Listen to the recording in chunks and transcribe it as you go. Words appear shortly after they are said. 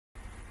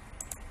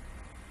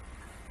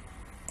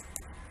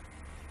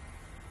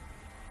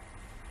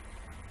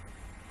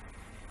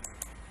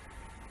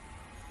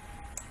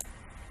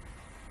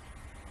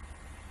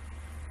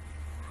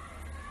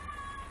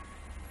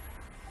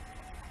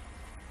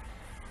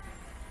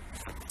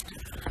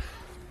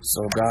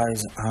So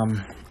guys,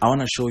 I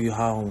want to show you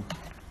how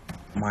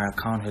my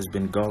account has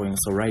been going.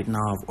 So right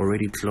now I've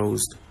already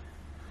closed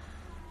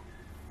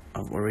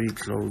a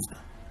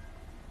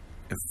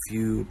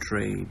few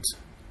trades.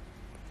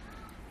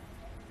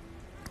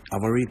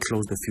 I've already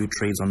closed a few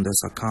trades on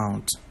this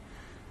account.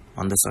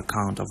 I've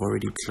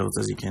already closed.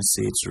 As you can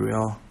see, it's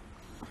real.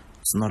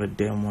 It's not a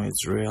demo,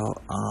 it's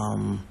real.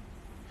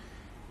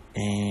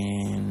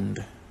 And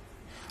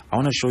I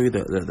want to show you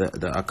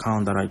the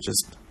account that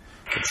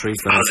the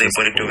trades that how's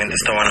everybody doing? This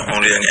is the one and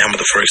only young am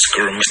the Forex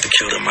guru, Mr.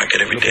 Kill the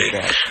Market every day,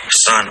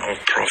 son of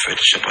Prophet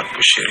Shabbat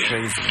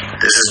Bushiri.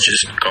 This is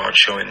just God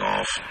showing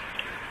off.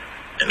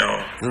 You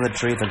know, the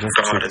trades are just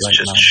God is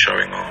just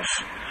showing off.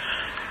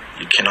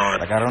 You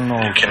cannot, like, I don't know,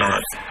 you cannot.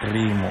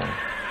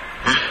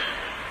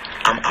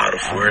 I'm out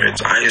of words.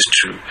 I used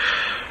to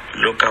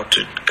look up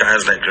to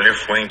guys like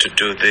Left Wing to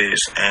do this,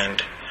 and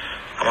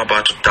I'm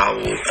about to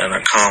double an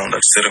account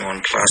that's sitting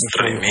on plus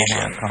 3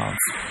 million.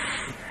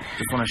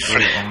 Just want to show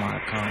you all my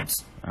accounts.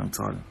 I'm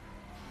telling you.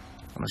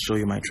 I want to show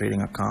you my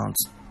trading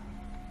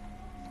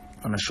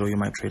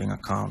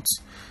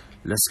accounts.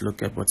 Let's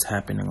look at what's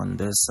happening on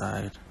this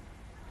side.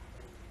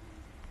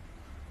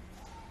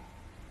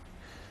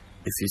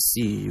 If you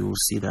see, you will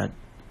see that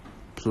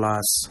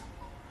plus.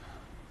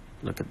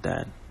 Look at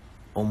that,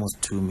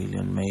 almost 2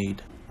 million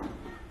made.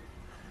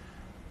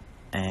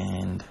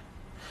 And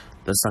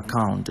this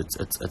account,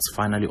 it's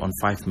finally on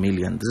 5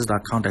 million. This is the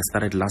account I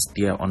started last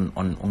year on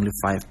only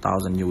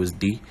 5,000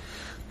 USD.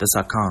 This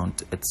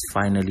account, it's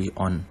finally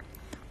on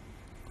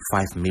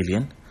 5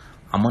 million.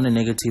 I'm on a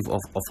negative of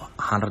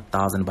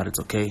 100,000, but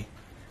it's okay.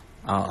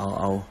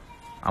 I'm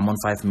on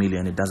 5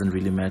 million. It doesn't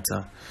really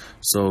matter.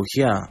 So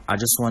here, I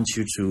just want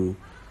you to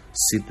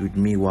sit with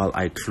me while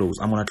I close.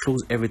 I'm gonna close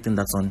everything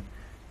that's on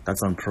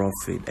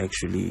profit.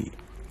 Actually,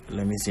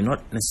 let me see.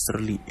 Not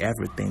necessarily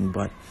everything,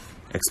 but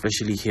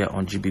especially here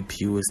on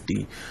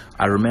GBP/USD.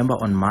 I remember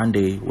on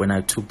Monday when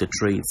I took the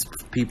trades,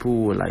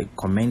 people were like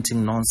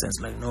commenting nonsense,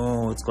 like,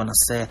 no, it's gonna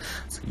sell,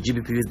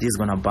 GBP/USD is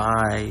gonna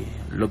buy.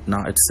 Look,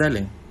 now it's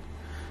selling.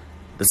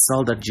 The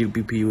sell that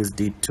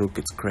GBP/USD took,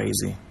 it's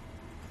crazy.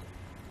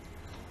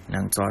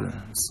 Young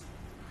tolerance.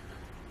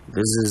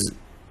 This is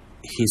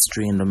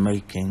history in the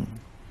making.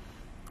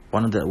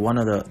 One of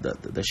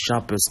the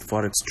sharpest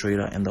forex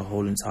trader in the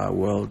whole entire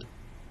world.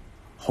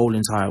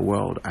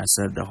 I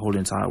said the whole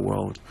entire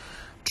world,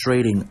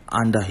 trading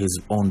under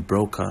his own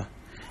broker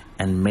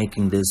and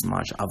making this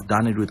much. I've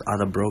done it with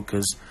other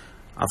brokers.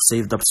 I've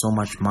saved up so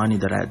much money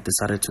that I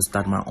decided to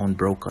start my own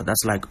broker.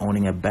 That's like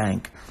owning a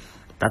bank.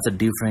 That's a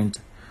different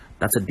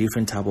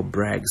type of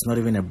brag. It's not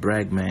even a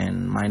brag,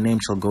 man. My name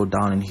shall go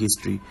down in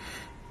history.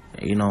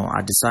 You know,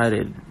 I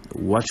decided,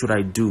 what should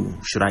I do?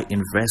 Should I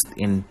invest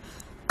in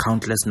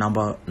countless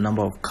number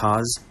of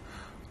cars,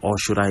 or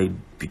should I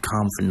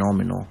become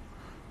phenomenal?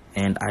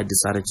 And I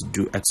decided to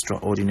do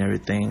extraordinary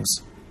things.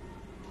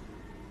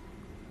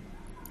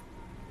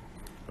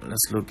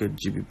 Let's look at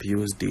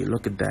GBP/USD.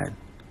 Look at that.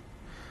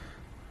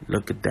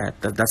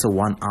 That's a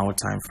 1 hour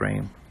time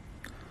frame.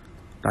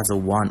 That's a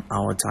 1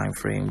 hour time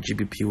frame.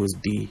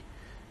 GBP/USD.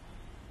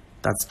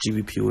 That's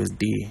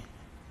GBP/USD.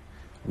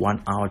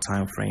 1 hour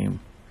time frame.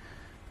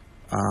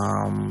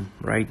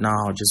 Right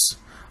now,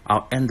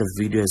 I'll end the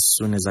video as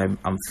soon as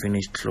I'm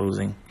finished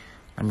closing.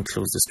 Let me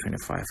close this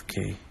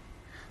 25K.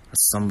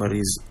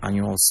 Somebody's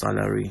annual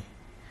salary,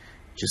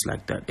 just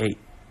like that. Hey,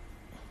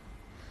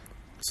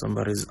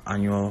 somebody's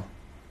annual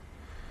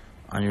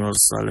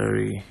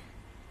salary.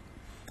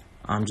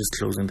 I'm just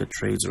closing the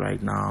trades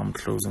right now. I'm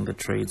closing the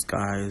trades,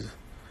 guys.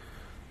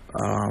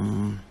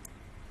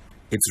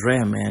 It's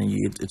rare, man.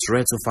 It's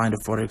rare to find a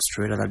forex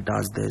trader that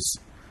does this.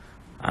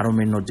 I don't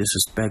mean no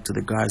disrespect to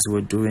the guys who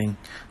were doing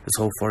this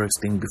whole forex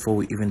thing before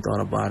we even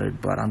thought about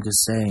it, but I'm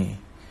just saying,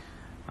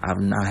 I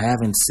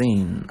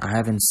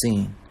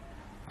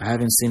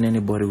haven't seen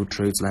anybody who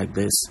trades like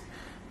this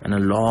in a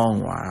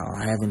long while.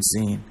 I haven't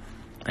seen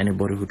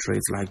anybody who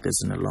trades like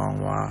this in a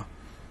long while.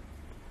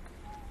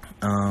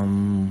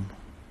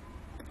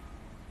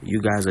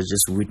 You guys are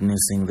just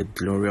witnessing the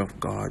glory of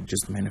God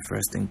just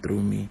manifesting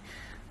through me.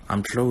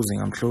 I'm closing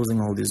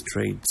all these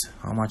trades.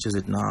 How much is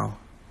it now?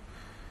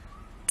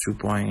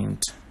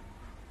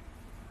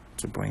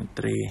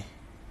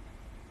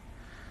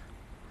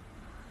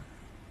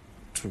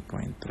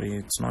 2.3.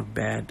 It's not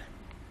bad.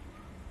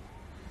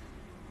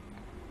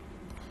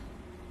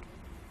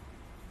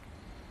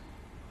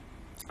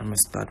 I'm gonna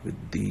start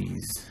with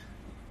these.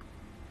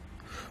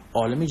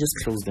 Oh, let me just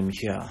close them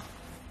here.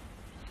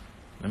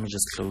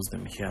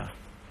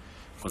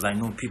 Because I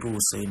know people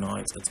will say, no,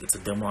 it's a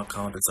demo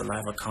account, it's a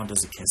live account.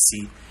 As you can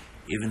see,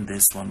 even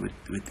this one with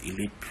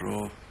Elite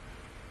Pro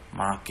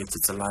Markets,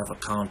 it's a live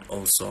account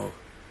also.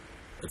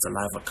 It's a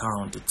live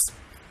account. It's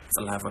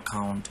a live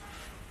account.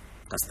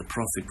 That's the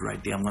profit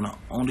right there. I'm gonna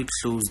only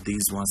close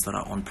these ones that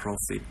are on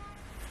profit.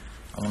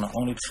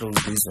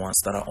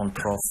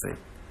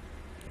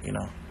 You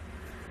know,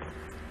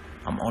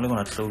 I'm only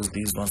gonna close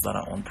these ones that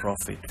are on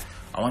profit.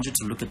 I want you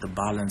to look at the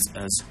balance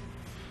as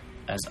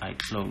I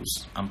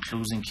close. I'm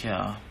closing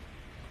here.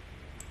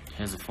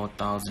 Here's a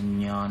 4,000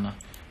 yana,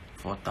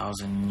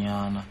 4,000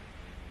 yana.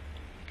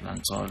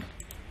 That's all.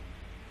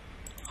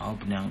 I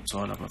hope it's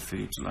all about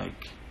feet.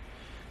 Like,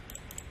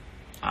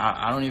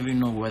 I don't even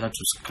know whether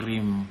to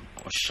scream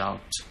or shout,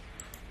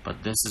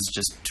 but this is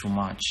just too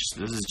much.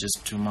 This is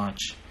just too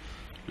much.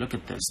 Look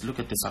at this. Look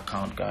at this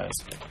account, guys.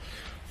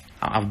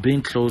 I've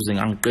been closing.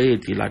 I'm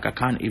crazy. Like, I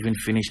can't even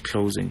finish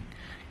closing.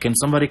 Can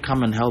somebody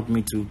come and help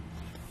me to,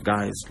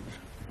 guys?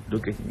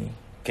 Look at me.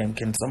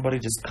 Can somebody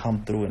just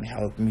come through and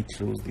help me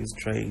close these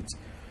trades?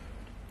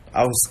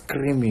 I was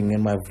screaming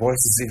and my voice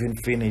is even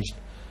finished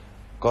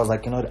because I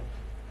cannot.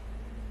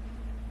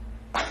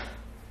 I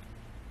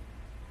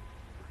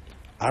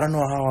don't know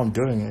how I'm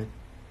doing it.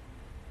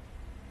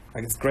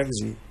 Like, it's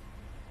crazy.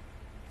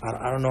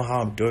 I don't know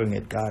how I'm doing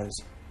it, guys.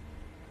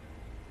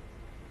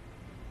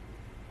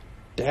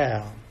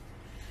 Damn.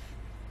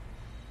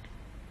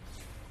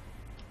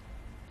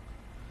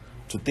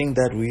 To think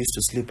that we used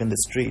to sleep in the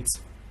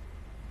streets.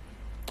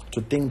 To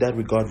think that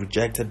we got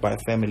rejected by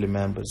family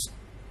members.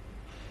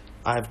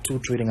 I have 2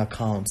 trading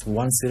accounts.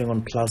 One sitting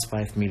on plus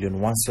 5 million.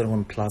 One sitting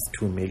on plus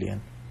 2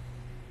 million.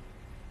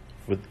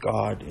 With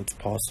God, it's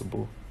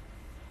possible.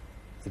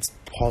 It's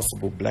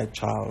possible, black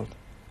child.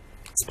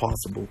 It's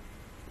possible.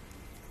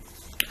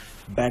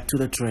 Back to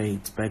the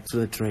trades. Back to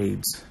the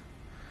trades.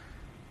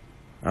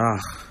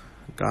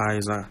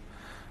 Guys, I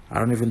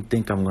don't even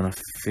think I'm gonna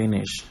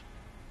finish.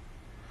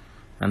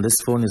 And this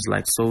phone is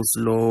like so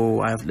slow.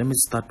 Let me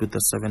start with the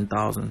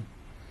 7,000.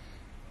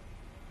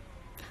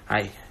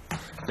 Hi.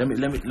 Let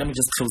me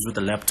just close with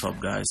the laptop,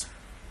 guys.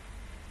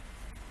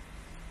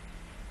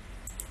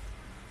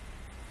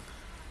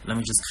 Let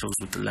me just close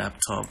with the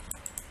laptop.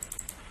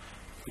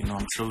 You know,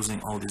 I'm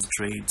closing all these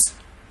trades.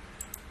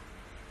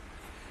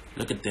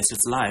 Look at this,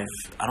 it's live.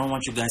 I don't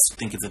want you guys to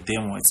think it's a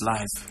demo, it's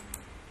live.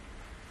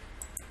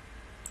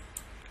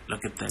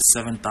 Look at this,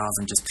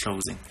 7,000 just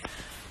closing.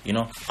 You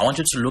know, I want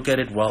you to look at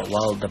it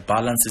while the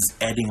balance is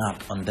adding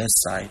up on this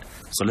side.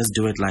 So let's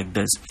do it like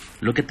this.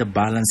 Look at the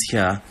balance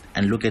here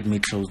and look at me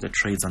close the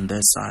trades on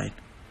this side.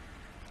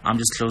 I'm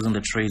just closing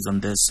the trades on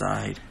this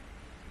side.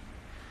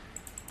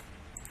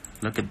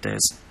 Look at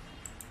this.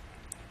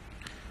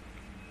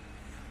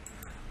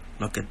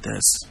 Look at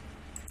this.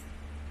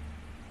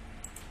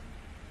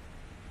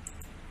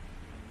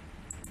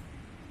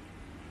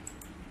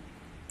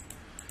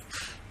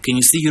 Can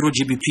you see Euro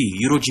GBP?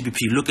 Euro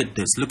GBP, look at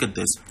this, look at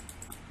this.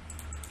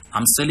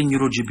 I'm selling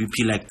Euro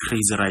GBP like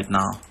crazy right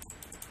now.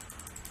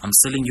 I'm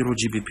selling Euro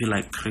GBP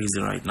like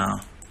crazy right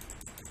now.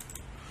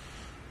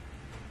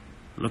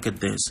 Look at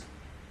this.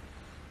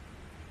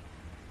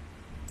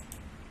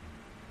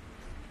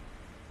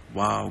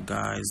 Wow,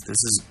 guys,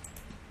 this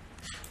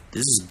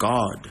is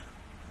God.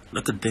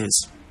 Look at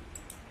this.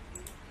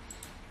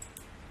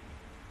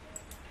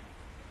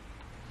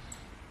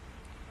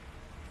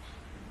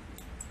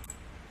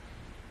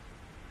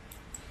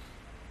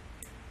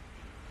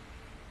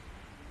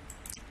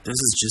 This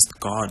is just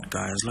God,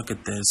 guys. Look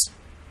at this.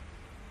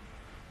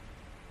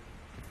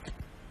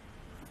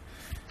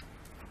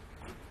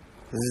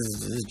 This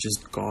is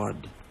just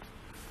God.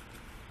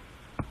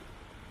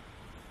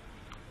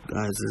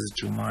 Guys, this is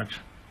too much.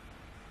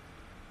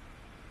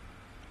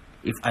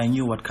 If I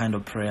knew what kind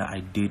of prayer I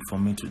did for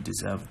me to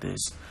deserve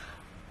this.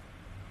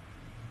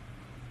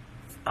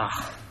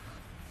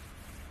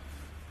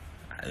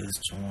 It's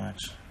too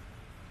much.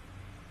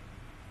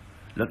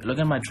 Look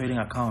at my trading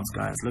accounts,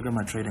 guys. Look at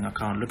my trading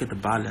account. Look at the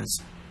balance.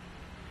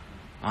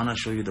 I want to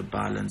show you the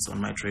balance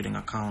on my trading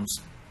accounts.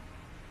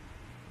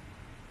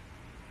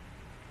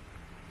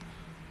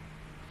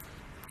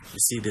 You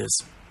see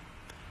this?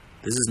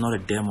 This is not a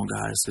demo,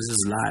 guys. This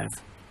is live.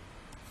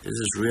 This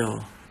is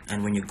real.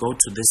 And when you go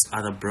to this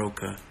other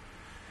broker,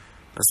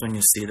 that's when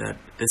you see that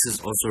this is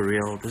also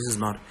real. This is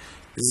not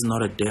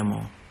a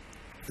demo.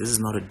 This is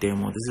not a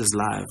demo. This is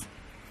live.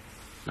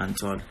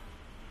 Lantol.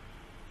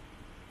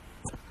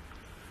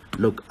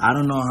 Look, I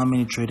don't know how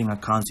many trading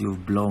accounts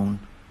you've blown,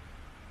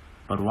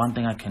 but one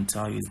thing I can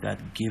tell you is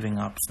that giving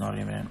up is not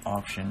even an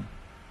option.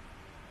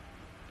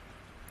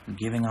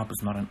 Giving up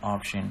is not an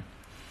option.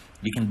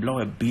 You can blow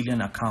 1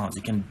 billion accounts,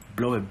 you can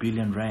blow 1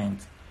 billion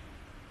rand,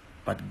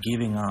 but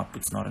giving up,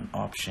 it's not an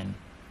option.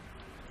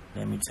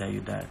 Let me tell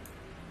you that.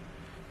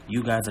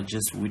 You guys are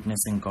just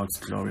witnessing God's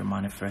glory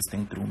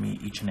manifesting through me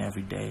each and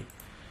every day.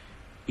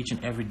 Each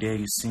and every day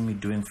you see me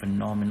doing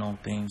phenomenal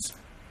things.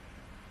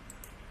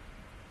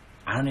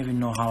 I don't even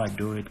know how I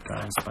do it,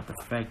 guys, but the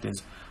fact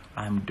is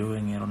I'm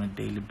doing it on a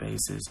daily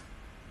basis.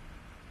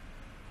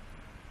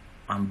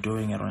 I'm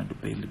doing it on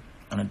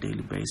a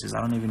daily basis.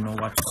 I don't even know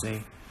what to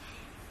say.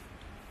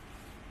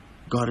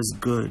 God is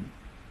good.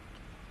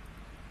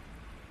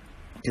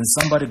 Can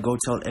somebody go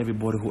tell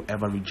everybody who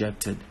ever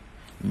rejected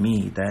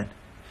me that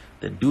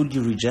the dude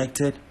you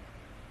rejected,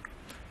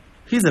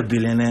 he's a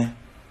billionaire.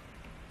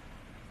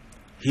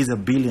 He's a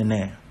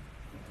billionaire.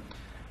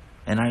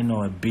 And I know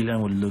 1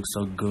 billion would look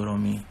so good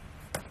on me.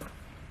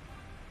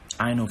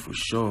 I know for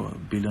sure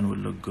 1 billion would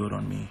look good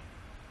on me.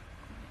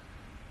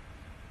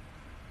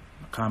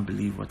 I can't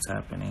believe what's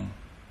happening.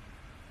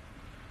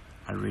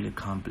 I really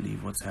can't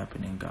believe what's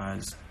happening,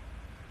 guys.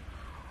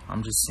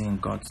 I'm just seeing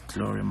God's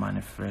glory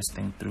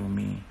manifesting through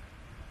me.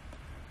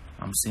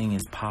 I'm seeing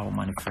His power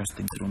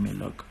manifesting through me.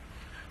 Look,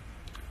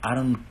 I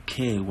don't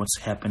care what's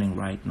happening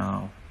right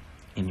now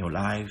in your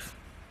life,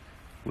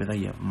 whether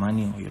you have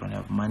money or you don't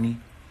have money.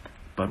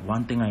 But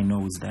one thing I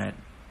know is that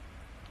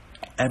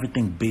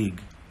everything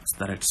big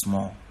started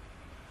small.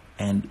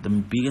 And the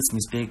biggest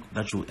mistake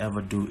that you'll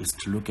ever do is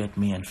to look at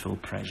me and feel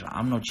pressure.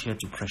 I'm not here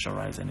to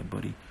pressurize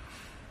anybody.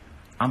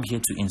 I'm here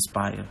to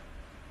inspire.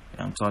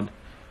 I'm told,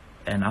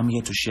 and I'm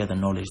here to share the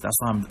knowledge. That's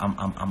why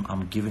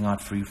I'm giving out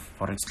free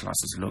Forex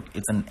classes. Look,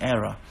 it's an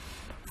era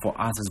for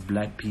us as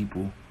black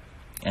people,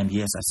 and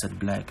yes, I said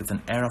black. It's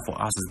an era for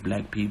us as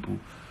black people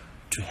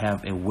to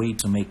have a way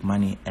to make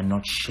money and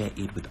not share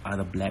it with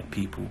other black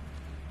people.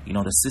 You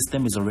know, the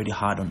system is already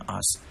hard on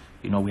us.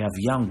 You know, we have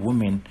young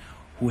women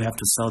who have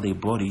to sell their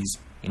bodies,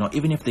 you know,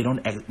 even if they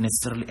don't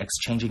necessarily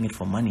exchanging it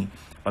for money.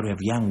 But we have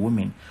young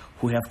women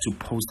who have to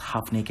post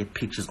half-naked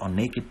pictures or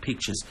naked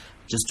pictures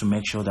just to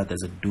make sure that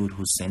there's a dude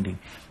who's sending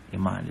a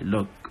money.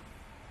 Look,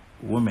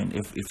 women,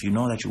 if you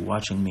know that you're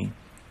watching me,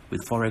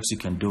 with Forex you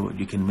can do it.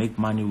 You can make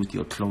money with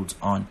your clothes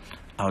on.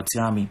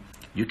 Tell me,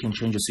 you can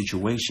change your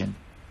situation,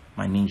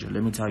 my ninja.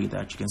 Let me tell you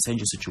that. You can change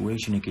your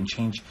situation. You can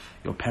change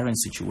your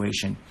parents'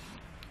 situation.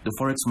 The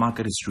Forex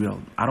market is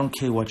real. I don't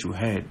care what you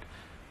heard.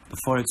 The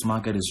Forex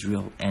market is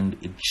real, and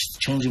it's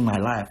changing my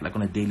life like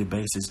on a daily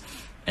basis,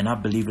 and I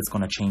believe it's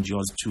going to change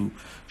yours too.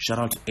 Shout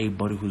out to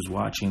everybody who's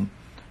watching.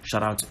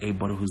 Shout out to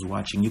everybody who's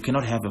watching. You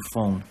cannot have a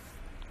phone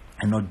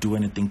and not do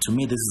anything. To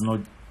me, this is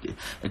not,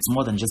 it's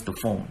more than just a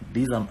phone.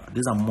 These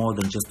are more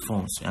than just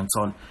phones. And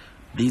so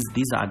these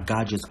are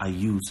gadgets I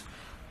use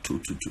to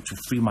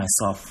free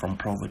myself from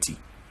poverty.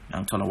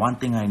 And so one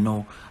thing I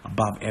know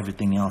above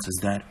everything else is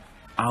that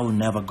I will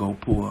never go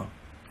poor.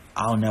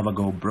 I'll never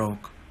go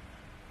broke.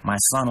 My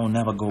son will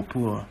never go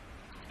poor.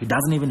 He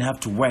doesn't even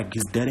have to work.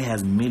 His daddy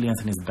has millions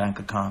in his bank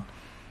account.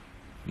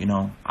 You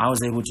know, I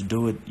was able to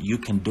do it. You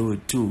can do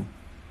it too.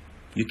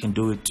 You can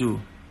do it too.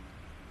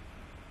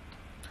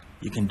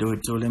 You can do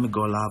it too. Let me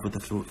go live with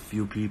a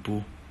few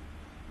people.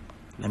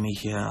 Let me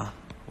hear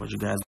what you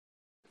guys.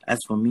 As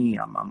for me,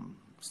 I'm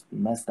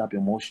messed up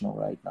emotional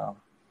right now.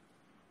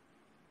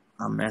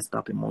 I'm messed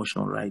up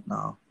emotional right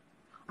now.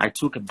 I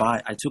took a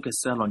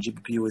sell on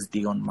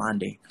GBP/USD on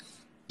Monday.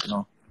 You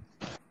know.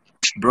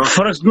 Bro,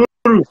 Forex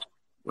Guru.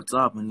 What's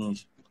up,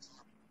 Manish?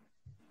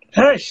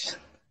 Hey,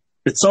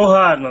 it's so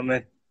hard, my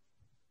man.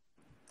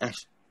 Hey,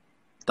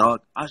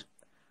 dog,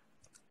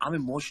 I'm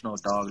emotional,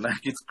 dog.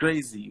 Like, it's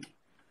crazy.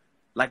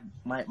 Like,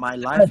 my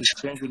life is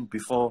changing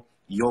before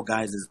your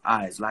guys'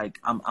 eyes. Like,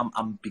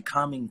 I'm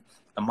becoming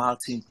I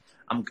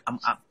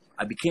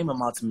became a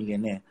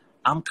multimillionaire.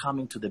 I'm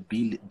coming to the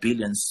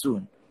billions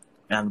soon.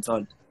 And I'm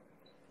told.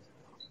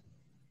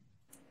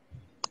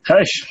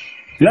 Hey,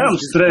 yeah, I'm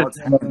stressed.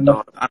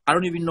 I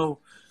don't even know.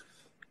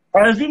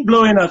 I've been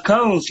blowing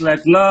accounts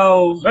like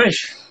now. Hey,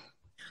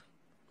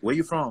 where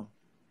you from?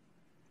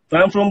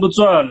 I'm from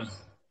Botswana.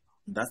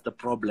 That's the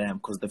problem,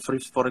 because the free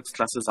Forex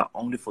classes are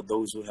only for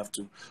those who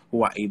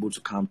are able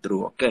to come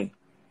through. Okay.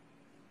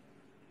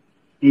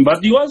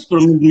 But you once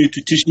promised me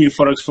to teach me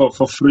Forex for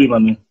free,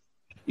 man.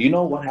 You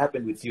know what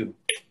happened with you?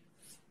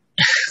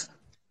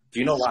 Do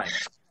you know why?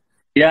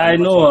 Yeah, I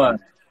know.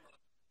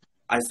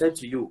 I said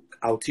to you,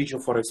 I'll teach you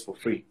Forex for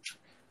free.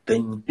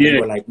 Then you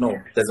were like,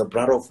 no, there's a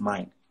brother of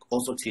mine.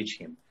 Also teach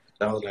him.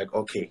 Then I was like,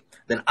 okay.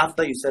 Then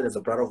after you said there's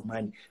a brother of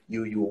mine,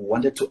 you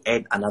wanted to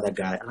add another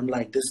guy. And I'm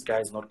like, this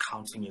guy's not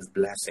counting his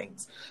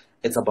blessings.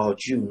 It's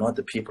about you, not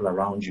the people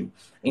around you.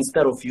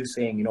 Instead of you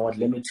saying, you know what,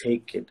 let me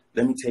take it.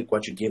 Let me take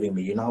what you're giving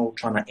me. You're now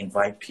trying to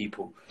invite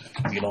people,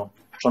 to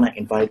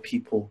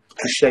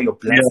share your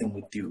blessing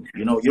with you.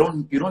 You know,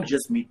 you don't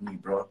just meet me,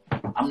 bro.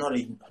 I'm not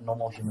a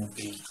normal human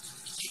being.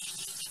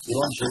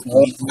 You don't just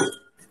meet me.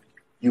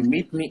 You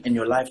meet me and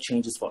your life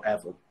changes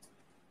forever.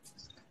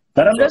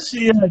 But I'm just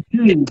here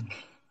again.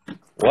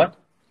 What?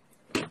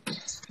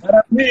 But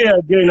I'm here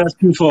again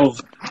asking for.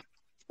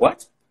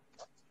 What?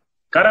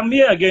 But I'm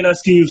here again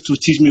asking you to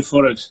teach me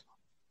Forex.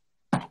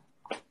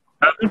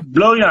 I've been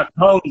blowing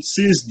accounts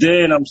since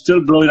then. I'm still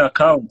blowing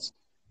accounts.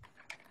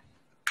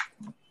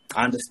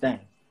 I understand.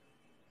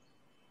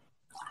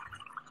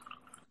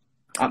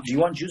 Do you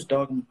want juice,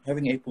 dog? I'm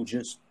having apple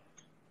juice.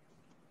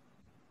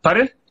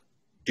 Pardon?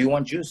 Do you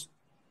want juice?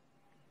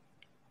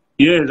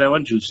 Yes, I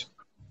want juice.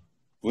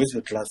 Where's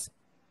your class?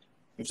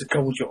 You should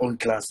come with your own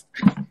class.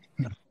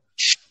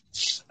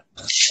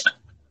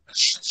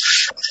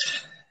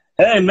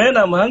 Hey, man,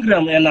 I'm hungry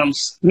and I'm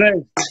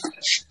stressed.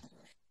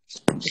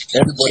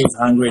 Everybody's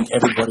hungry and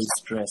everybody's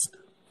stressed.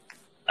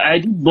 I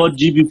did bought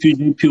GBP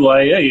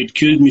JPY. Yeah, it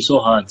killed me so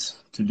hard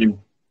today.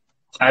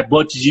 I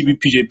bought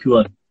GBP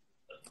JPY.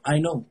 I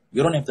know.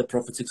 You don't have the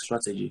prophetic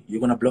strategy. You're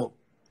going to blow.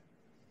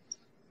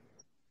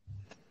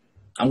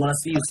 I'm going to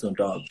see you soon,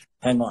 dog.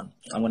 Hang on.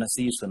 I'm going to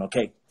see you soon,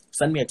 okay?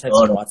 Send me a text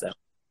on WhatsApp.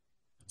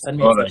 Send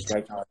me a text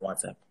right now on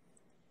WhatsApp.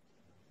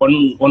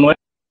 On what?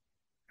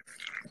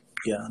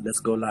 Yeah, let's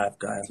go live,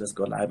 guys. Let's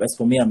go live. As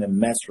for me, I'm a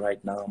mess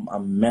right now.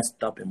 I'm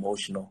messed up,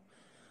 emotional.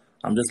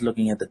 I'm just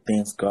looking at the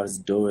things God is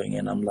doing,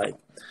 and I'm like,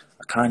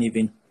 I can't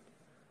even.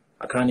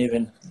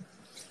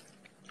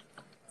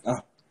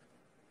 Ah,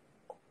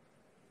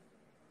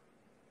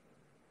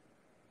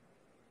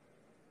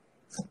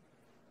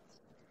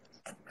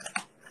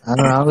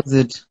 Hello, how is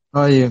it?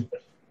 How are you?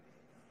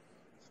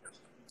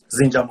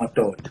 Zinja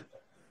Matod.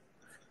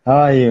 How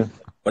are you?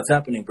 What's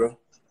happening, bro?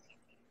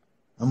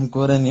 I'm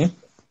good, and you?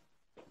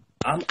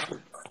 I'm.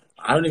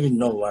 I don't even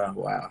know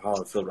how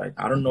I feel right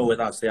now. I don't know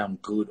whether I say I'm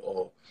good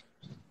or.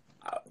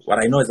 What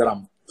I know is that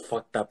I'm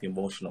fucked up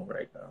emotional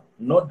right now.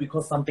 Not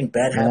because something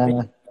bad Yeah,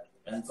 happened,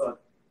 and so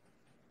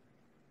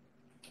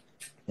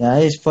yeah.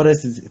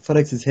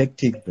 Forex is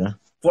hectic, bro.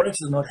 Forex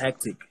is not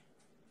hectic.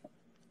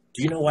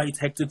 Do you know why it's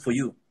hectic for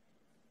you?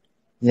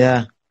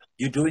 Yeah,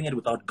 You're doing it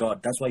without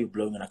God. That's why you're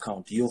blowing an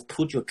account. You've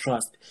put your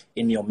trust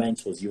in your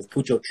mentors. You've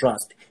put your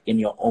trust in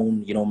your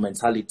own,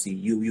 mentality.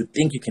 You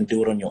think you can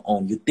do it on your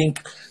own. You think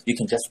you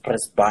can just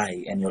press buy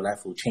and your life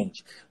will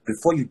change.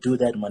 Before you do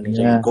that,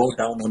 manager, you yeah, go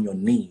down on your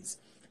knees.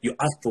 You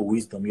ask for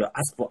wisdom. You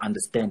ask for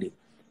understanding.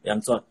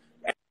 And so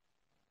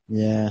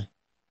yeah,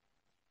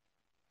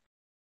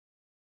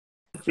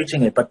 I'm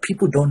preaching it, but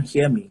people don't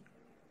hear me.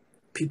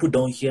 People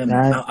don't hear me.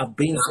 yeah, I've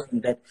been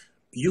saying that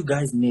you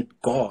guys need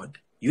God.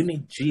 You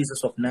need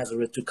Jesus of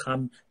Nazareth to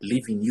come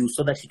live in you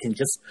so that he can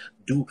just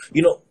do.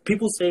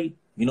 People say,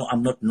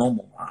 I'm not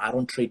normal. I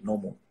don't trade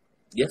normal.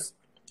 Yes,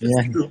 it's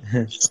yeah, true.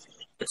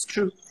 It's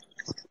true.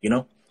 You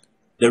know,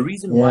 the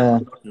reason why yeah,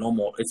 I'm not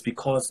normal is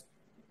because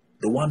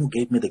the one who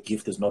gave me the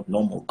gift is not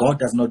normal. God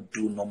does not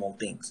do normal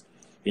things.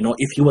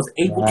 If he was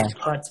able yeah, to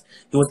part,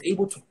 he was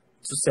able to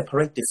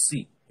separate the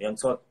sea.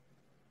 So,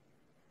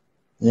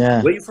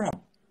 yeah. where are you from?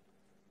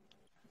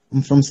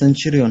 I'm from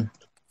Centurion.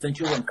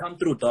 Centurion, come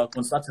through, dog.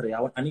 On Saturday,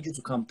 I need you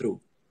to come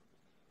through.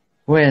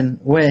 When?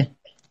 Where?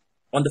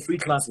 On the free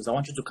classes, I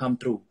want you to come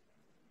through.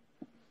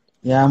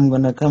 Yeah, I'm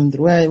gonna come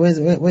through. Where's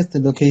the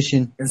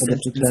location In for the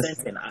free class?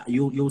 Sentin,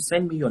 you'll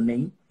send me your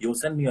name. You'll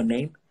send me your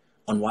name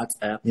on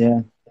WhatsApp, Yeah,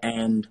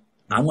 and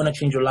I'm gonna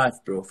change your life,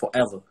 bro,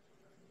 forever,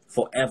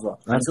 forever,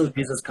 I'd, until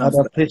Jesus I'd comes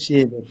back.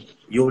 appreciate it.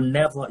 You'll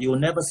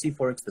never see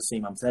Forex the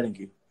same. I'm telling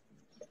you.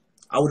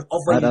 I would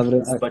offer I'd,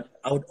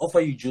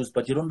 you I'd, juice,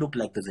 but you don't look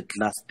like there's a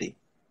glass there.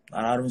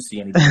 I don't see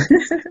anything.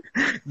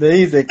 there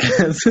is a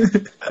class.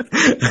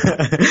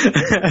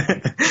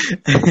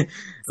 Now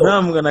So,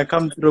 I'm gonna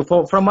come through.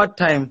 From what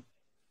time?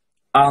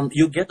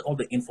 you get all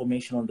the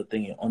information on the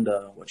thing on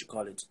the what you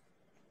call it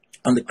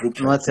on the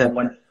group On chat.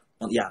 WhatsApp.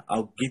 Yeah,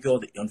 I'll give you all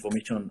the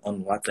information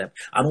on WhatsApp.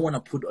 I don't want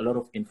to put a lot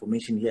of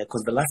information here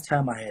because the last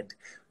time I had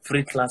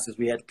free classes,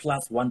 we had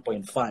plus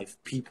 1.5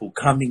 people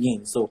coming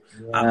in. So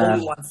I Yeah.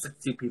 only want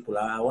 60 people.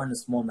 I want a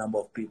small number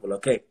of people.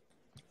 Okay.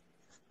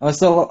 Oh,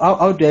 so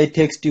how do I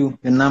text you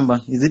the number?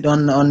 Is it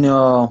on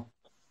your?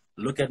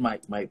 Look at my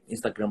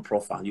Instagram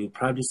profile. You'll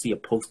probably see a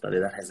poster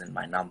that has in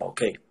my number.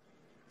 Okay.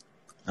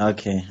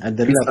 Okay, I Peace,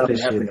 really love, and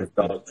appreciate happiness, it,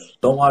 bro. dog.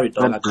 Don't worry,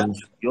 dog. God I got bless.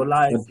 you. Your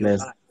life, God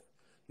bless.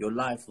 your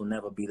life will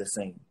never be the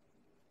same.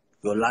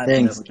 Your life will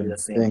Thanks, never be bro. the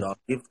same, Thanks. dog.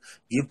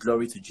 Give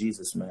glory to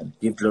Jesus, man.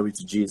 Give glory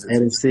to I Jesus.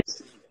 receive.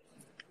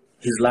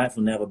 His life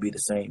will never be the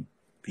same.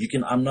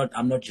 I'm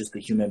not just a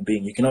human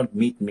being. You cannot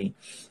meet me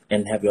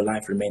and have your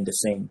life remain the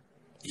same.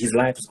 His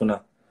life is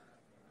gonna,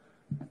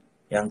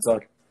 young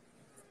thought.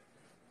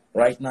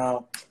 Right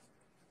now,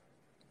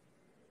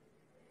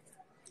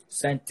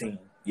 scenting.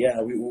 Yeah,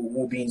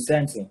 we'll be in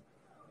scenting.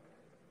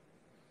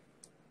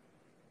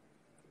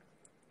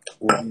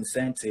 We'll be in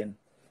scenting.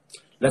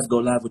 Let's go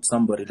live with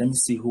somebody. Let me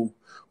see who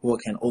I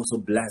can also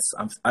bless.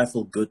 I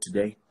feel good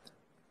today.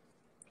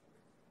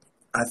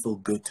 I feel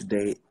good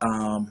today.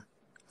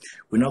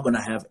 We're not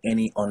gonna have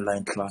any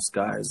online class,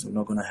 guys. We're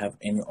not gonna have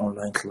any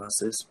online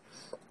classes.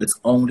 It's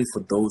only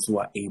for those who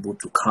are able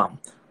to come.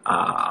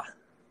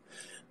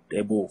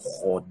 Debo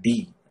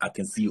Hodi. I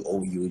can see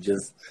all you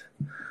just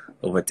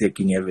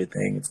overtaking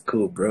everything. It's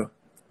cool, bro.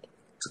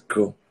 It's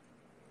cool.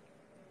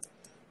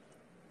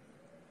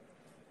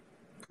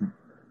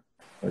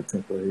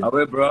 Waiting for you.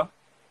 Away, bro.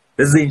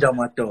 This is Inja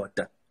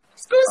Matota.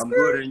 I'm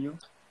good, and you?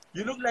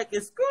 You look like a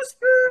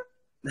scooter.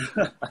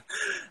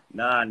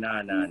 Nah.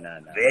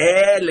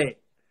 Really?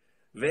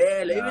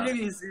 Really? Yeah. Even if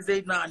you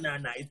say, nah,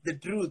 it's the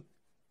truth.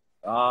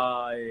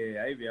 Ah,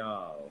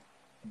 yeah,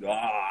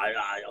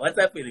 What's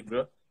happening,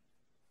 bro?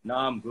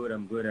 Nah, I'm good,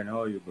 and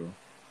how are you, bro?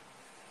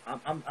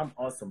 I'm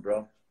awesome,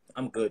 bro.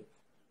 I'm good.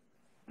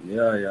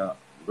 Yeah.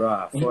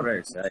 Bro,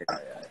 Forex, aye.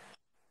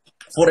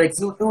 Forex,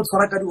 you do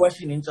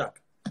washing in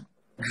Jack.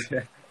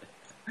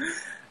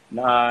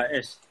 Nah,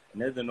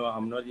 never know,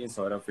 I'm not in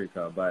South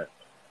Africa, but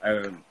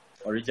I'm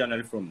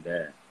originally from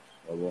there.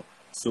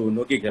 So,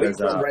 no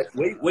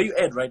Where you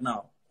at right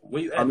now?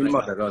 Where you at I'm in right now?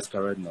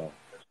 Madagascar right now.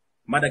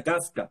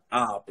 Madagascar.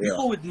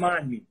 People with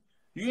money.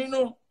 You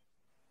know?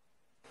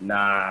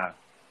 Nah.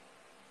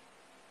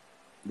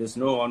 There's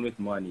no one with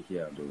money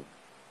here, bro.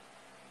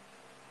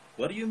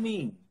 What do you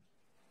mean?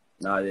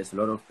 Nah, there's a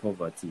lot of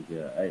poverty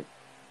here. Aye.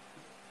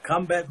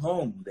 Come back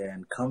home,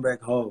 then. Come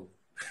back home.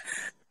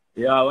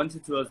 Yeah, I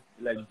wanted to ask,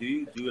 like, do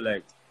you do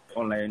like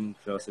online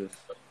classes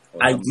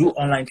or I do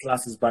something? online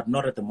classes, but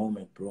not at the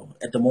moment, bro.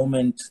 At the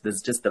moment,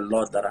 there's just a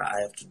lot that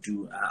I have to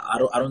do. I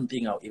don't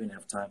think I'll even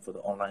have time for the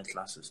online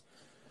classes.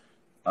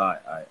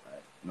 I,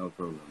 no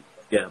problem.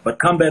 Yeah, but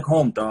come back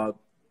home, dog.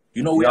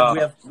 You know, Yeah, we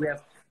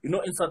have, you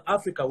know, in South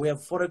Africa, we have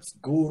Forex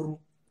Guru,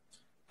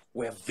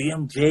 we have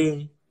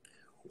VMJ,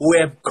 we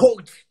have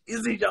Coach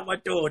Izzy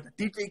Maton,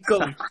 DJ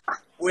Coach,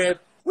 we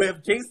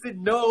have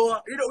Jason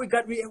Noah. You know,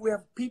 we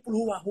have people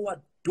who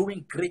are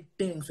doing great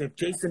things. We have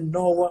Jason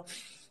Noah,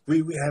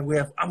 we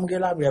have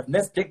Amgela, we have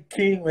Nestek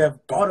King, we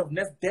have God of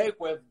Nestek,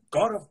 we have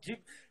God of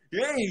Jeep.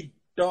 Hey,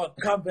 dog,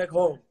 come back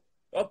home.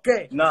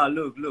 Okay. nah,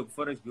 look,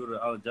 Forex Guru,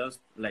 I'll just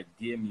like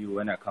DM you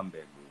when I come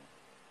back, bro.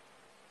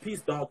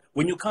 Peace, dog.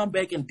 When you come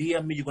back and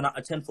DM me, you're gonna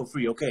attend for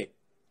free, okay?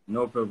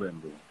 No problem,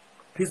 bro.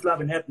 Peace,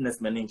 love, and happiness,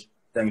 man.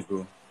 Thanks,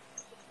 bro.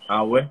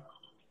 Where?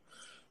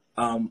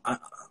 I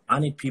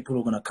need people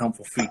who are gonna come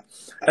for free.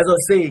 As I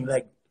was saying,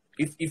 like,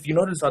 if you're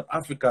not in South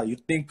Africa, you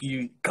think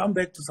you come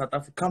back to South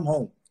Africa, come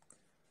home.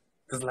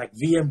 There's like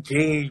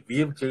VMJ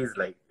is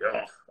like,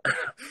 ugh.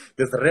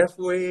 There's Ref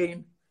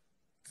Wayne,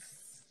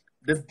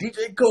 there's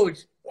DJ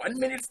Coach, 1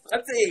 minute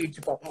strategy,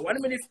 Papa,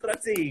 1 minute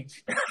strategy.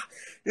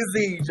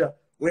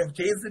 We have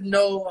Jason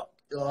Noah.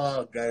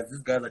 Oh, guys,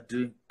 these guys are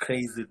doing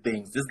crazy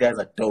things. These guys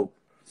are dope.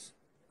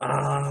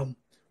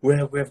 We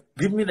have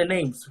give me the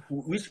names.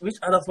 Which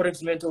other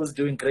Forex mentor is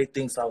doing great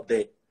things out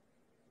there?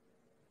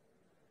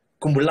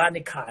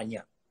 Kumbulani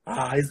Kanya.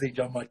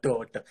 Izinja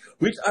Matota.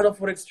 Which other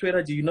Forex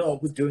trader do you know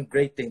who's doing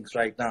great things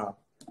right now?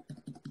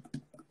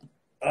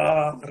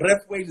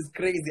 Ref Wayne is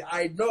crazy.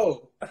 I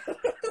know.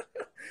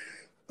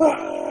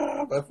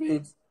 My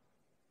face.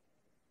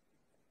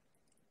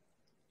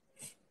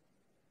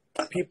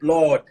 Peep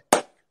Lord.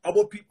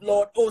 Abo Peep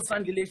Lord. Oh,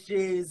 Sangile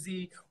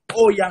Shezi.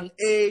 Oh, Young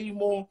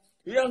Amo.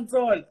 Young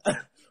Tall.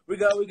 We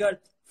got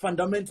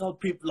fundamental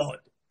Peep Lord.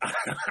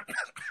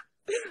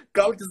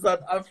 Come to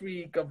South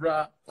Africa,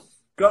 bruh.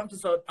 Come to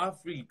South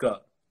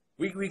Africa.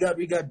 We got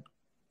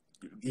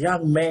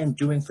young men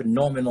doing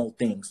phenomenal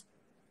things.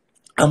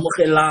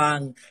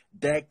 Amukelang,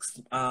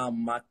 Dex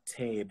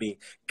Matebe,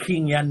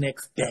 King ya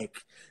next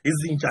deck.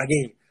 Isn't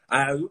jage.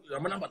 I'm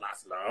not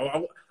last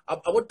now.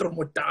 I want to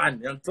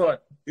Tromotan. I'm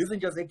thought.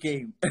 Isn't just a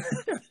game.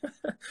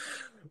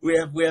 we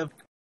have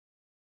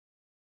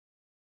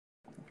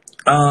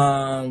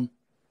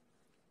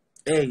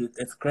hey,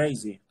 it's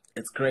crazy.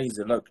 It's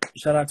crazy. Look,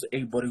 shout out to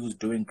everybody who's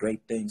doing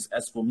great things.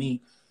 As for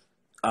me,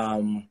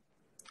 I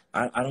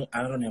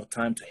don't have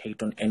time to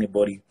hate on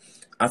anybody.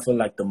 I feel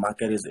like the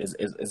market is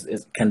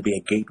can be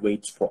a gateway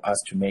for us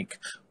to make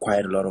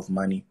quite a lot of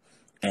money.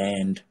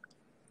 And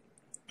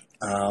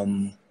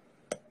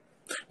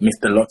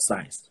Mr. Lot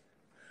Size,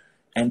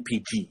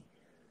 NPG,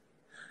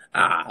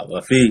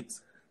 Wafit,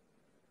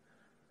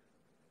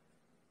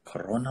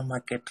 Corona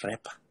Market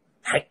Rapper.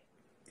 Hey,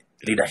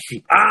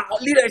 leadership.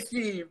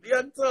 Leadership.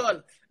 Yeah,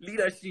 all.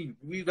 Leadership.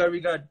 We got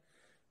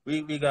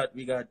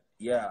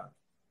yeah.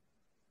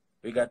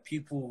 We got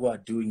people who are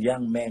doing,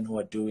 young men who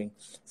are doing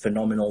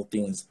phenomenal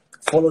things.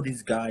 Follow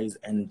these guys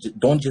and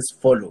don't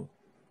just follow.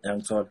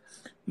 And so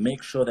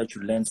make sure that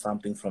you learn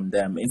something from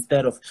them.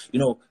 Instead of,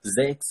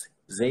 Zake's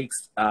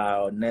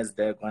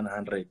Nasdaq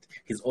 100,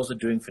 he's also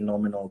doing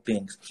phenomenal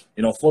things.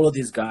 Follow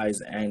these guys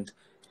and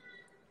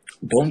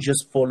don't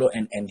just follow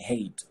and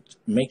hate.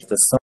 Make the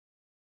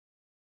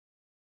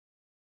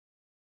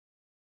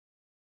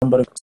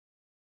somebody.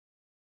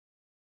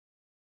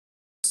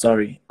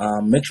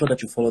 Make sure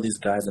that you follow these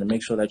guys and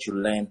make sure that you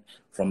learn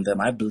from them.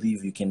 I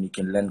believe you can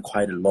learn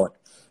quite a lot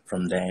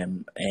from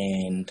them.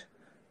 And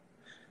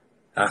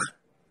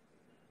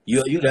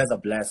you guys are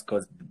blessed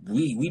because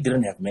we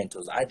didn't have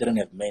mentors. I didn't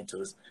have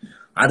mentors.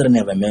 I didn't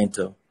have a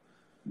mentor.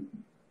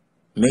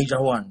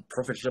 Major one,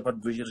 Prophet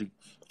Shepherd Visionary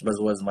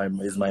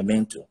is my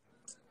mentor.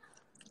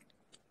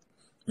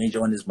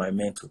 Major one is my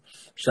mentor.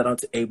 Shout out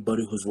to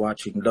everybody who's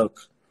watching.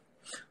 Look,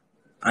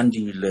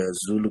 Andy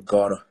Zulu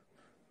God.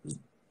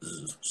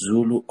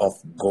 Zulu of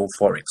Go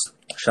Forex.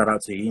 Shout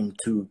out to him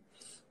too.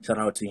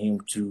 God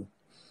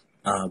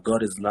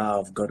is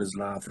love. God is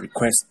love.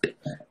 Request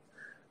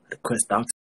out.